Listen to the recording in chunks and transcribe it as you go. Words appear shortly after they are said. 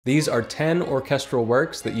These are 10 orchestral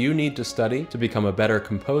works that you need to study to become a better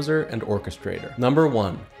composer and orchestrator. Number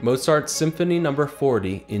 1, Mozart's Symphony No.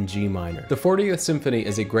 40 in G minor. The 40th Symphony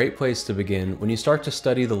is a great place to begin when you start to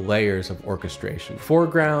study the layers of orchestration.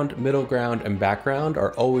 Foreground, middle ground, and background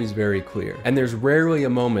are always very clear, and there's rarely a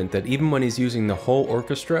moment that even when he's using the whole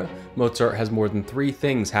orchestra, Mozart has more than 3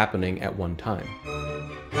 things happening at one time.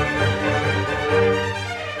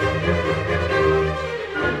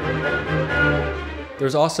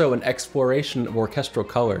 There's also an exploration of orchestral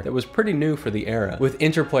color that was pretty new for the era, with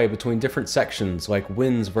interplay between different sections like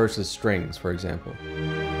winds versus strings, for example.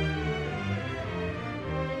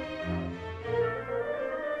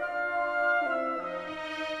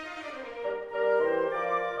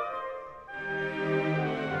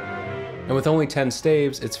 And with only 10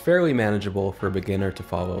 staves, it's fairly manageable for a beginner to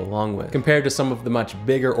follow along with, compared to some of the much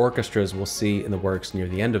bigger orchestras we'll see in the works near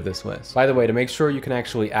the end of this list. By the way, to make sure you can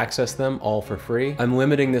actually access them all for free, I'm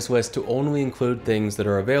limiting this list to only include things that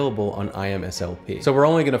are available on IMSLP. So we're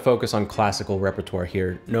only going to focus on classical repertoire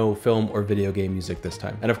here, no film or video game music this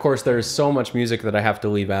time. And of course, there is so much music that I have to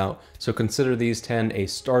leave out, so consider these 10 a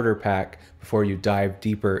starter pack before you dive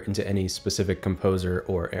deeper into any specific composer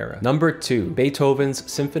or era. Number 2,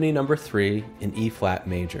 Beethoven's Symphony No. 3 in E flat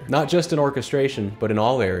major. Not just in orchestration, but in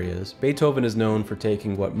all areas, Beethoven is known for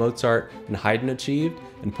taking what Mozart and Haydn achieved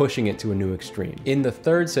and pushing it to a new extreme. In the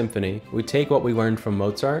 3rd Symphony, we take what we learned from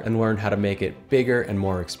Mozart and learn how to make it bigger and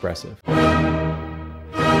more expressive.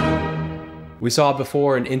 We saw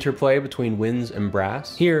before an interplay between winds and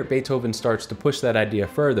brass. Here, Beethoven starts to push that idea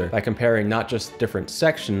further by comparing not just different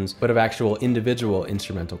sections, but of actual individual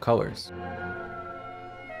instrumental colors.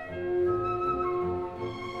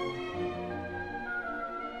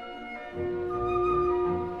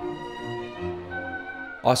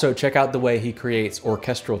 Also, check out the way he creates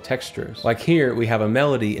orchestral textures. Like here, we have a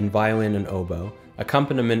melody in violin and oboe,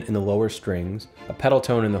 accompaniment in the lower strings, a pedal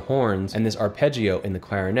tone in the horns, and this arpeggio in the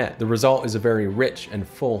clarinet. The result is a very rich and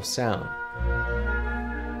full sound.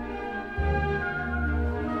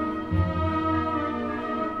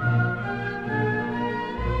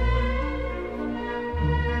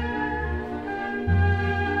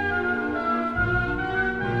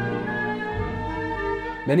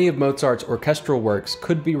 Many of Mozart's orchestral works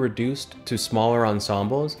could be reduced to smaller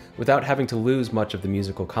ensembles without having to lose much of the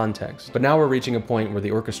musical context. But now we're reaching a point where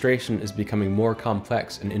the orchestration is becoming more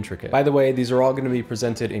complex and intricate. By the way, these are all going to be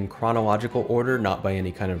presented in chronological order, not by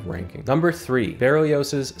any kind of ranking. Number 3,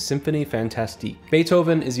 Berlioz's Symphonie Fantastique.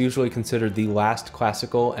 Beethoven is usually considered the last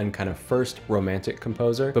classical and kind of first romantic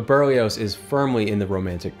composer, but Berlioz is firmly in the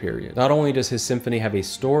romantic period. Not only does his symphony have a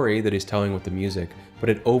story that he's telling with the music, but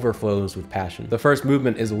it overflows with passion. The first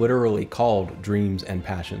movement is literally called Dreams and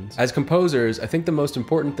Passions. As composers, I think the most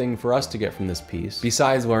important thing for us to get from this piece,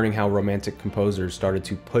 besides learning how romantic composers started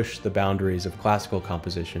to push the boundaries of classical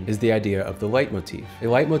composition, is the idea of the leitmotif. A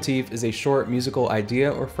leitmotif is a short musical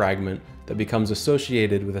idea or fragment that becomes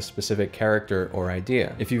associated with a specific character or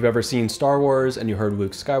idea. If you've ever seen Star Wars and you heard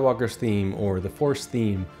Luke Skywalker's theme or the Force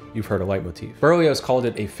theme, you've heard a leitmotif. Berlioz called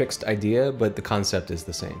it a fixed idea, but the concept is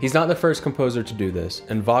the same. He's not the first composer to do this,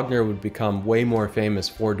 and Wagner would become way more famous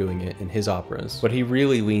for doing it in his operas, but he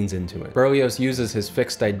really leans into it. Berlioz uses his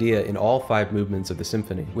fixed idea in all 5 movements of the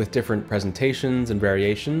symphony, with different presentations and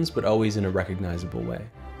variations, but always in a recognizable way.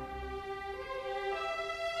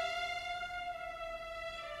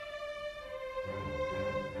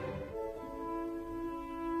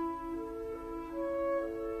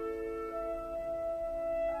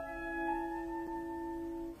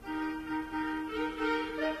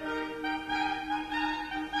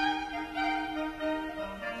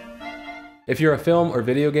 If you're a film or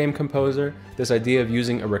video game composer, this idea of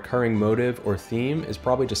using a recurring motive or theme is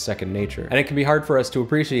probably just second nature, and it can be hard for us to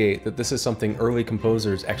appreciate that this is something early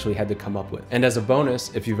composers actually had to come up with. And as a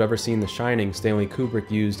bonus, if you've ever seen The Shining, Stanley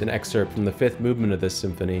Kubrick used an excerpt from the 5th movement of this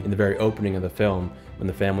symphony in the very opening of the film, when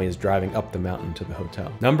the family is driving up the mountain to the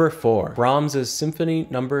hotel. Number 4, Brahms's Symphony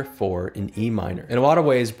No. 4 in E minor. In a lot of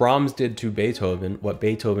ways, Brahms did to Beethoven what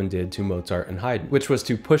Beethoven did to Mozart and Haydn, which was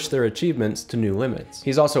to push their achievements to new limits.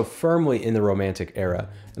 He's also firmly in the Romantic era,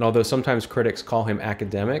 and although sometimes critics call him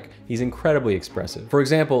academic, he's incredibly expressive. For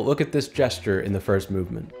example, look at this gesture in the first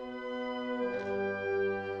movement.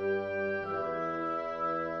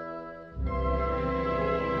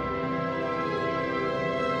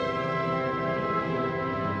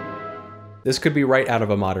 This could be right out of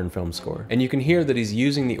a modern film score. And you can hear that he's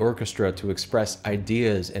using the orchestra to express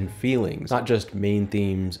ideas and feelings, not just main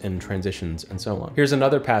themes and transitions and so on. Here's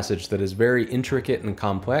another passage that is very intricate and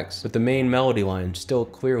complex, but the main melody line still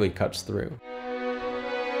clearly cuts through.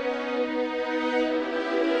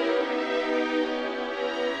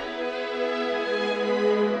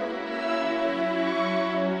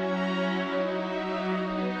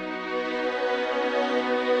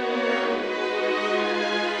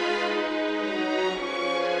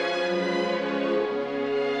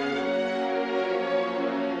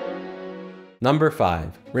 Number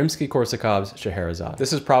 5. Rimsky-Korsakov's Scheherazade.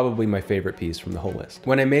 This is probably my favorite piece from the whole list.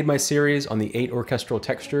 When I made my series on the 8 orchestral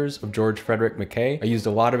textures of George Frederick Mackay, I used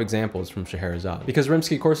a lot of examples from Scheherazade, because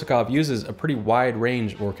Rimsky-Korsakov uses a pretty wide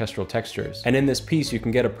range of orchestral textures, and in this piece you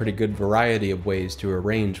can get a pretty good variety of ways to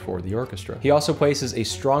arrange for the orchestra. He also places a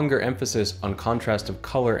stronger emphasis on contrast of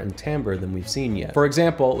color and timbre than we've seen yet. For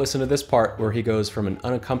example, listen to this part where he goes from an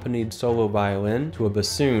unaccompanied solo violin to a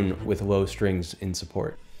bassoon with low strings in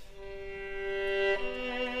support.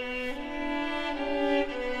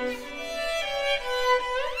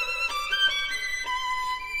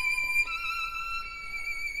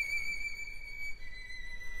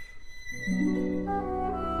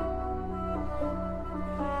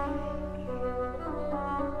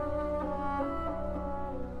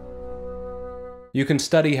 You can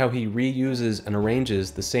study how he reuses and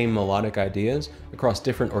arranges the same melodic ideas across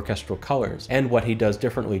different orchestral colors, and what he does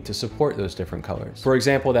differently to support those different colors. For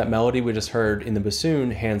example, that melody we just heard in the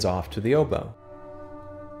bassoon hands off to the oboe.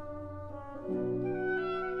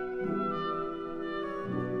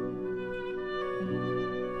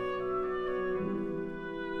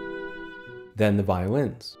 Then the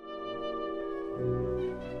violins.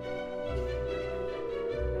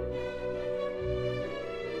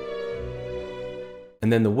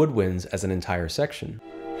 And then the woodwinds as an entire section.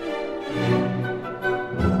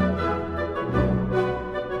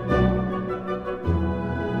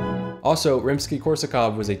 Also,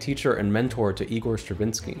 Rimsky-Korsakov was a teacher and mentor to Igor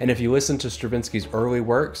Stravinsky. And if you listen to Stravinsky's early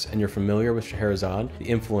works and you're familiar with Scheherazade, the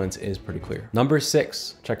influence is pretty clear. Number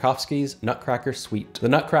 6, Tchaikovsky's Nutcracker Suite. The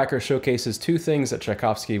Nutcracker showcases two things that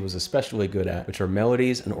Tchaikovsky was especially good at, which are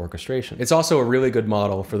melodies and orchestration. It's also a really good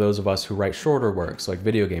model for those of us who write shorter works like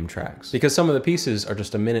video game tracks, because some of the pieces are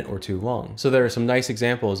just a minute or two long. So there are some nice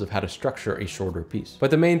examples of how to structure a shorter piece.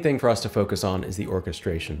 But the main thing for us to focus on is the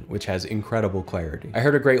orchestration, which has incredible clarity. I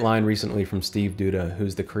heard a great line recently from Steve Duda,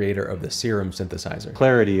 who's the creator of the Serum synthesizer.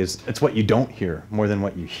 Clarity is, it's what you don't hear more than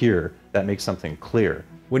what you hear that makes something clear.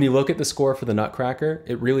 When you look at the score for the Nutcracker,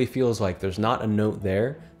 it really feels like there's not a note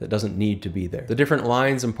there that doesn't need to be there. The different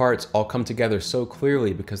lines and parts all come together so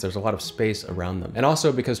clearly because there's a lot of space around them. And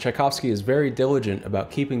also because Tchaikovsky is very diligent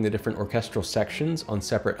about keeping the different orchestral sections on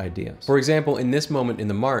separate ideas. For example, in this moment in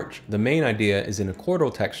the march, the main idea is in a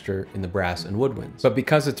chordal texture in the brass and woodwinds. But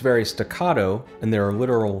because it's very staccato and there are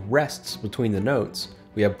literal rests between the notes,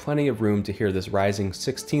 we have plenty of room to hear this rising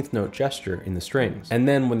 16th note gesture in the strings. And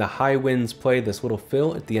then when the high winds play this little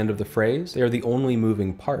fill at the end of the phrase, they are the only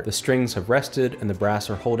moving part. The strings have rested and the brass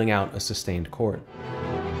are holding out a sustained chord.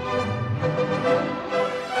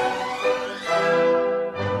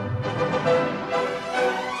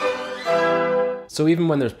 So even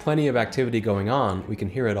when there's plenty of activity going on, we can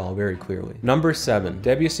hear it all very clearly. Number 7,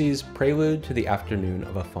 Debussy's Prelude to the Afternoon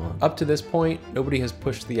of a Faun. Up to this point, nobody has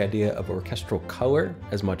pushed the idea of orchestral color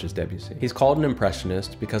as much as Debussy. He's called an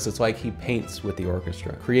impressionist because it's like he paints with the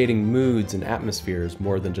orchestra, creating moods and atmospheres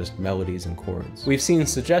more than just melodies and chords. We've seen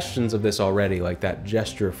suggestions of this already, like that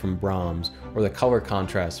gesture from Brahms or the color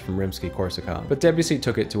contrast from Rimsky-Korsakov, but Debussy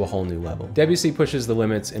took it to a whole new level. Debussy pushes the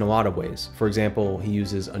limits in a lot of ways. For example, he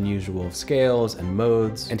uses unusual scales and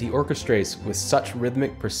modes, and he orchestrates with such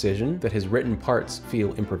rhythmic precision that his written parts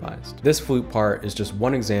feel improvised. This flute part is just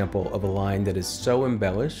one example of a line that is so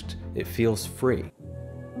embellished, it feels free.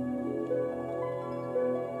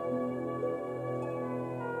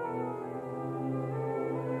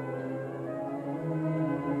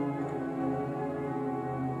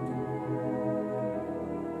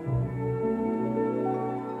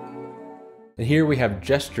 And here we have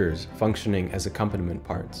gestures functioning as accompaniment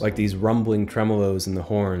parts, like these rumbling tremolos in the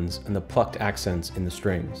horns and the plucked accents in the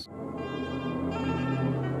strings.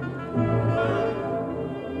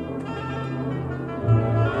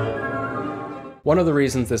 One of the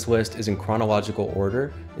reasons this list is in chronological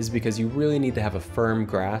order is because you really need to have a firm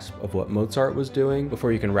grasp of what Mozart was doing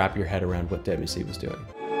before you can wrap your head around what Debussy was doing.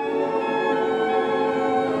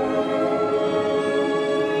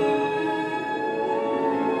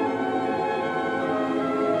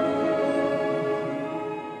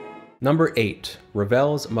 Number 8,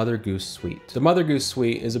 Ravel's Mother Goose Suite. The Mother Goose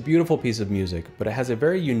Suite is a beautiful piece of music, but it has a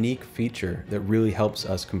very unique feature that really helps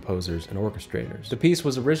us composers and orchestrators. The piece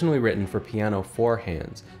was originally written for piano 4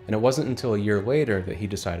 hands, and it wasn't until a year later that he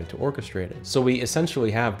decided to orchestrate it. So we essentially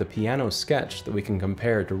have the piano sketch that we can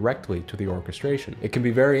compare directly to the orchestration. It can be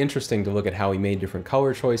very interesting to look at how he made different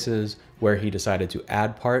color choices, where he decided to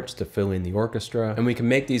add parts to fill in the orchestra, and we can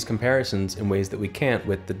make these comparisons in ways that we can't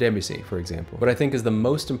with the Debussy, for example. What I think is the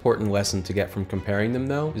most important lesson to get from comparing them,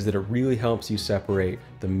 though, is that it really helps you separate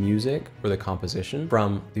the music or the composition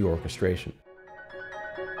from the orchestration.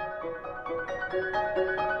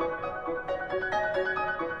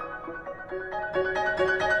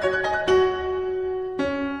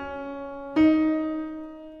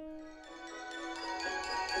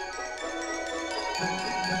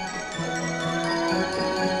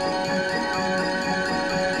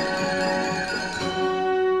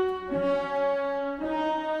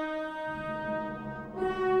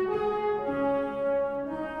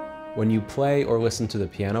 you play or listen to the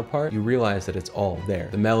piano part, you realize that it's all there.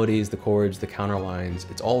 The melodies, the chords, the counterlines,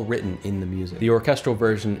 it's all written in the music. The orchestral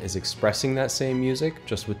version is expressing that same music,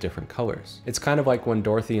 just with different colors. It's kind of like when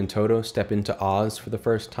Dorothy and Toto step into Oz for the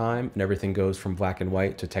first time and everything goes from black and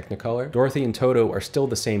white to Technicolor. Dorothy and Toto are still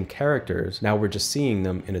the same characters, now we're just seeing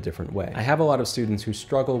them in a different way. I have a lot of students who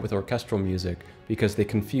struggle with orchestral music because they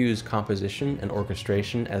confuse composition and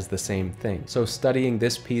orchestration as the same thing. So studying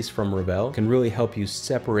this piece from Ravel can really help you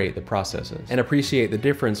separate the processes and appreciate the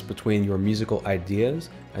difference between your musical ideas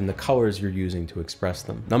and the colors you're using to express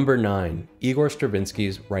them. Number 9, Igor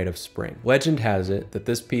Stravinsky's Rite of Spring. Legend has it that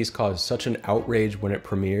this piece caused such an outrage when it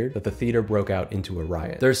premiered that the theater broke out into a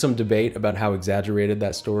riot. There's some debate about how exaggerated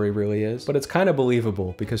that story really is, but it's kind of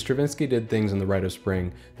believable because Stravinsky did things in the Rite of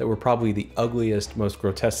Spring that were probably the ugliest, most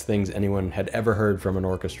grotesque things anyone had ever heard from an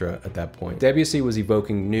orchestra at that point. Debussy was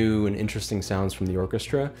evoking new and interesting sounds from the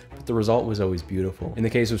orchestra, but the result was always beautiful. In the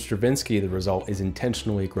case of Stravinsky, the result is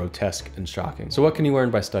intentionally grotesque and shocking. So what can you learn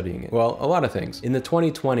by studying it? Well, a lot of things. In the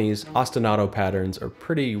 2020s, ostinato patterns are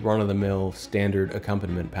pretty run-of-the-mill standard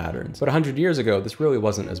accompaniment patterns. But 100 years ago, this really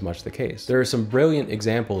wasn't as much the case. There are some brilliant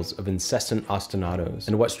examples of incessant ostinatos,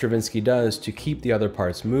 and what Stravinsky does to keep the other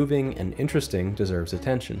parts moving and interesting deserves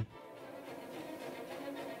attention.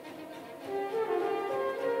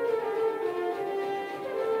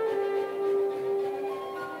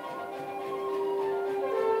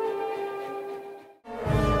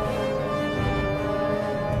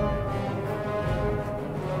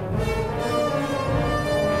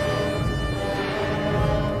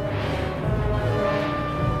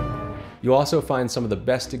 You'll also find some of the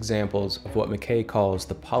best examples of what McKay calls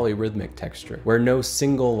the polyrhythmic texture, where no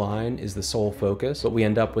single line is the sole focus, but we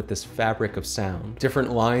end up with this fabric of sound,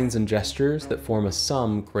 different lines and gestures that form a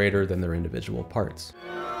sum greater than their individual parts.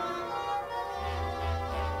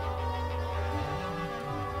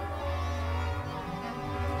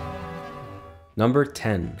 Number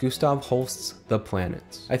 10, Gustav Holst's The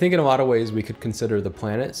Planets. I think in a lot of ways we could consider The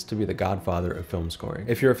Planets to be the godfather of film scoring.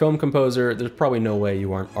 If you're a film composer, there's probably no way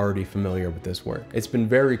you aren't already familiar with this work. It's been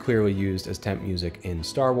very clearly used as temp music in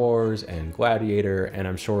Star Wars and Gladiator, and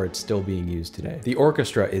I'm sure it's still being used today. The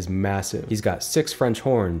orchestra is massive. He's got 6 French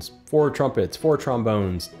horns, 4 trumpets, 4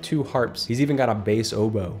 trombones, 2 harps. He's even got a bass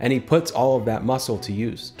oboe, and he puts all of that muscle to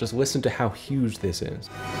use. Just listen to how huge this is.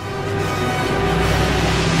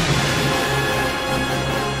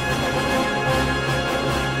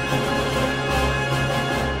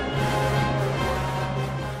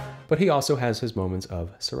 But he also has his moments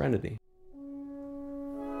of serenity.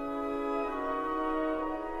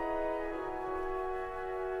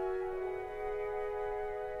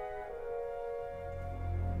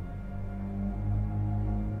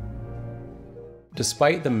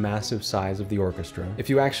 Despite the massive size of the orchestra, if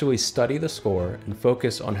you actually study the score and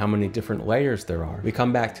focus on how many different layers there are, we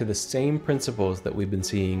come back to the same principles that we've been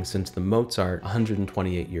seeing since the Mozart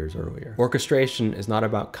 128 years earlier. Orchestration is not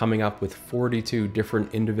about coming up with 42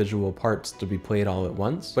 different individual parts to be played all at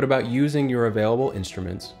once, but about using your available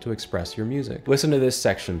instruments to express your music. Listen to this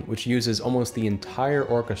section, which uses almost the entire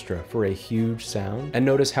orchestra for a huge sound, and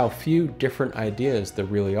notice how few different ideas there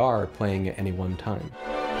really are playing at any one time.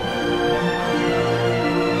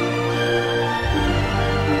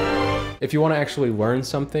 If you want to actually learn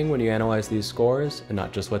something when you analyze these scores and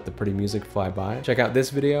not just let the pretty music fly by, check out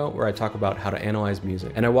this video where I talk about how to analyze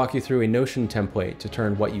music, and I walk you through a Notion template to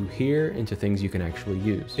turn what you hear into things you can actually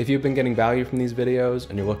use. If you've been getting value from these videos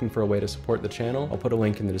and you're looking for a way to support the channel, I'll put a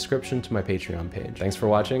link in the description to my Patreon page. Thanks for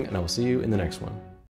watching, and I will see you in the next one.